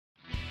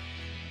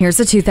Here's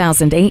a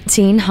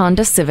 2018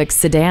 Honda Civic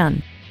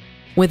Sedan.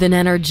 With an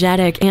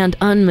energetic and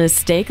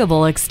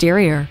unmistakable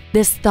exterior,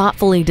 this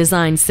thoughtfully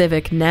designed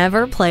Civic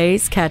never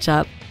plays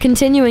catch-up.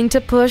 Continuing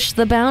to push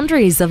the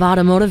boundaries of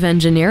automotive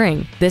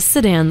engineering, this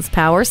sedan's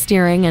power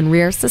steering and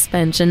rear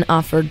suspension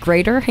offer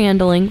greater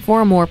handling for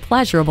a more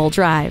pleasurable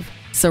drive.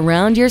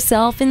 Surround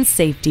yourself in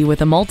safety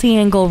with a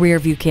multi-angle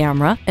rear-view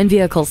camera and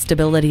vehicle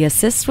stability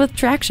assist with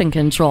traction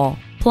control.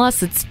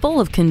 Plus, it's full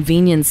of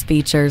convenience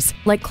features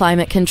like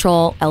climate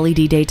control,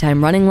 LED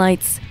daytime running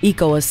lights,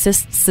 Eco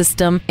Assist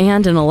system,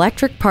 and an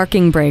electric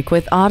parking brake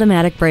with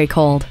automatic brake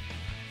hold.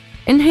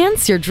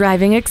 Enhance your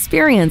driving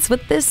experience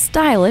with this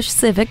stylish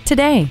Civic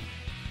today.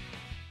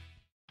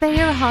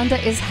 Thayer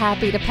Honda is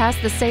happy to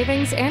pass the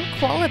savings and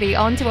quality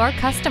on to our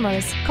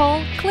customers.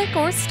 Call, click,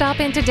 or stop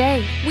in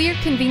today. We are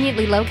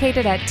conveniently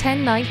located at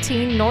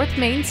 1019 North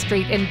Main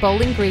Street in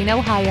Bowling Green,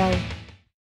 Ohio.